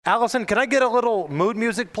Allison, can I get a little mood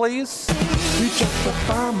music, please? You just a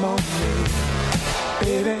bomb on me,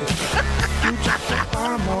 baby. You just a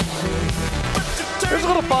bomb on me. There's a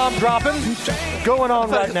little bomb dropping going on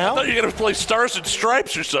right now. I thought you were going to play Stars and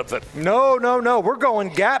Stripes or something. No. We're going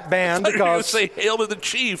Gap Band I thought you were going to because say Hail to the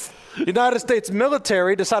Chief. United States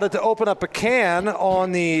military decided to open up a can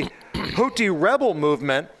on the Houthi rebel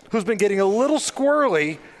movement, who's been getting a little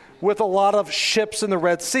squirrely with a lot of ships in the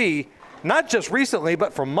Red Sea, not just recently,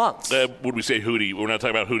 but for months. Would we say Houthi? We're not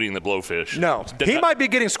talking about Houthi and the Blowfish. No. He might be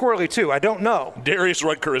getting squirrely, too. I don't know. Darius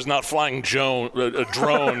Rutger is not flying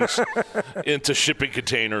drones into shipping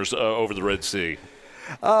containers over the Red Sea.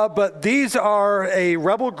 But these are a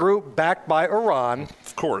rebel group backed by Iran.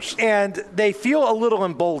 Of course. And they feel a little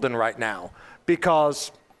emboldened right now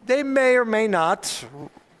because they may or may not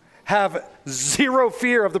have zero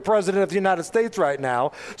fear of the president of the United States right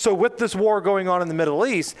now. So with this war going on in the Middle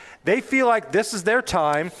East, they feel like this is their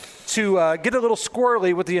time to get a little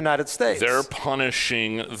squirrely with the United States. They're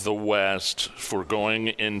punishing the West for going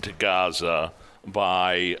into Gaza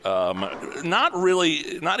by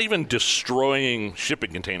not even destroying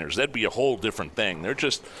shipping containers. That'd be a whole different thing. They're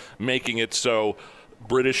just making it so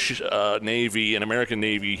British Navy and American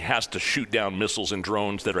Navy has to shoot down missiles and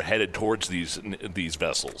drones that are headed towards these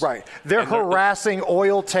vessels. Right. They're harassing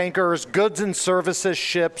oil tankers, goods and services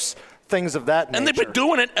ships, things of that nature. And they've been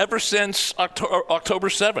doing it ever since October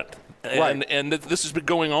 7th. And this has been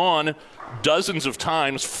going on dozens of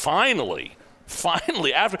times. Finally,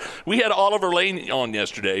 after we had Oliver Lane on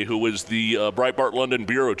yesterday, who was the Breitbart London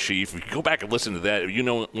bureau chief. If you go back and listen to that, if you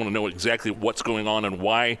want to know exactly what's going on and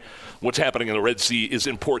why what's happening in the Red Sea is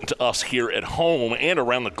important to us here at home and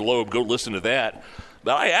around the globe, go listen to that.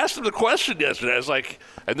 But I asked him the question yesterday. I was like,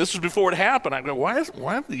 and this was before it happened, I go, why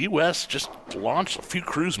don't the U.S. just launch a few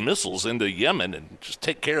cruise missiles into Yemen and just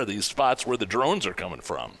take care of these spots where the drones are coming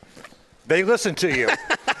from? They listen to you.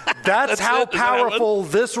 That's how powerful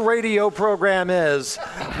this radio program is.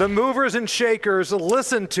 The movers and shakers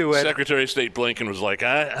listen to it. Secretary of State Blinken was like,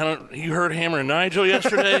 you heard Hammer and Nigel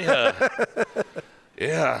yesterday?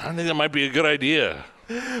 Yeah, I think that might be a good idea.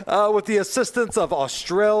 With the assistance of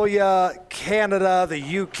Australia, Canada,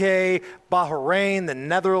 the UK, Bahrain, the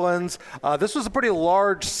Netherlands, this was a pretty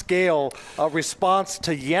large-scale response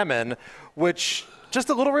to Yemen, which, just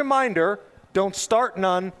a little reminder, don't start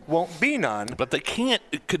none, won't be none. But they can't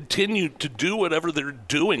continue to do whatever they're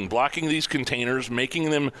doing, blocking these containers, making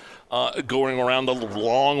them going around the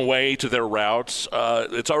long way to their routes.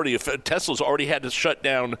 Tesla's already had to shut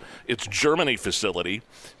down its Germany facility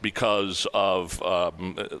because of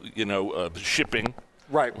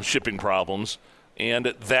shipping problems.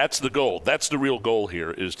 And that's the goal. That's the real goal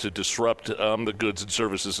here, is to disrupt the goods and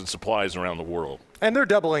services and supplies around the world. And they're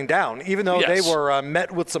doubling down. Even though they were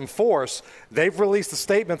met with some force, they've released a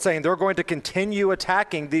statement saying they're going to continue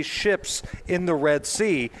attacking these ships in the Red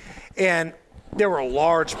Sea. And there were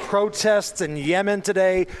large protests in Yemen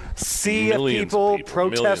today, sea of people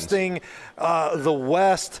protesting the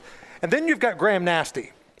West. And then you've got Graham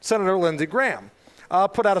Nasty, Senator Lindsey Graham,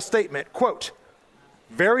 put out a statement, quote,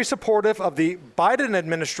 very supportive of the Biden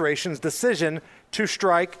administration's decision to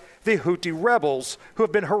strike the Houthi rebels who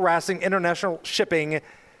have been harassing international shipping,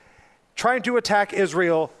 trying to attack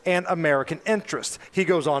Israel and American interests. He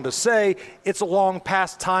goes on to say, it's long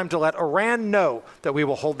past time to let Iran know that we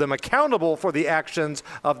will hold them accountable for the actions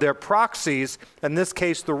of their proxies, in this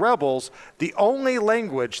case the rebels. The only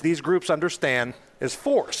language these groups understand is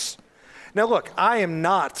force. Now look, I am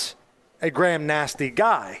not a Graham Nasty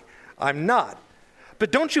guy. I'm not.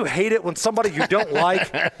 But don't you hate it when somebody you don't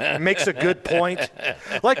like makes a good point?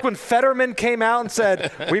 Like when Fetterman came out and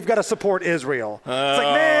said, we've got to support Israel. It's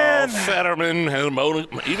like, man. Fetterman,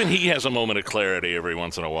 even he has a moment of clarity every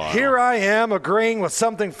once in a while. Here I am agreeing with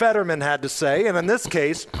something Fetterman had to say, and in this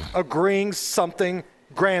case, agreeing something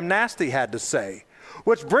Graham Nasty had to say.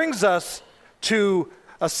 Which brings us to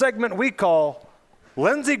a segment we call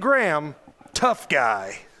Lindsey Graham, Tough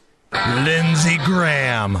Guy. Lindsey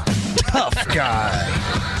Graham, Tough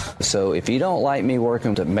Guy. So if you don't like me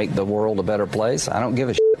working to make the world a better place, I don't give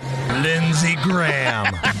a shit. Lindsey Graham,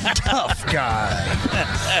 Tough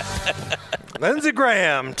Guy. Lindsey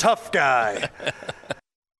Graham, Tough Guy.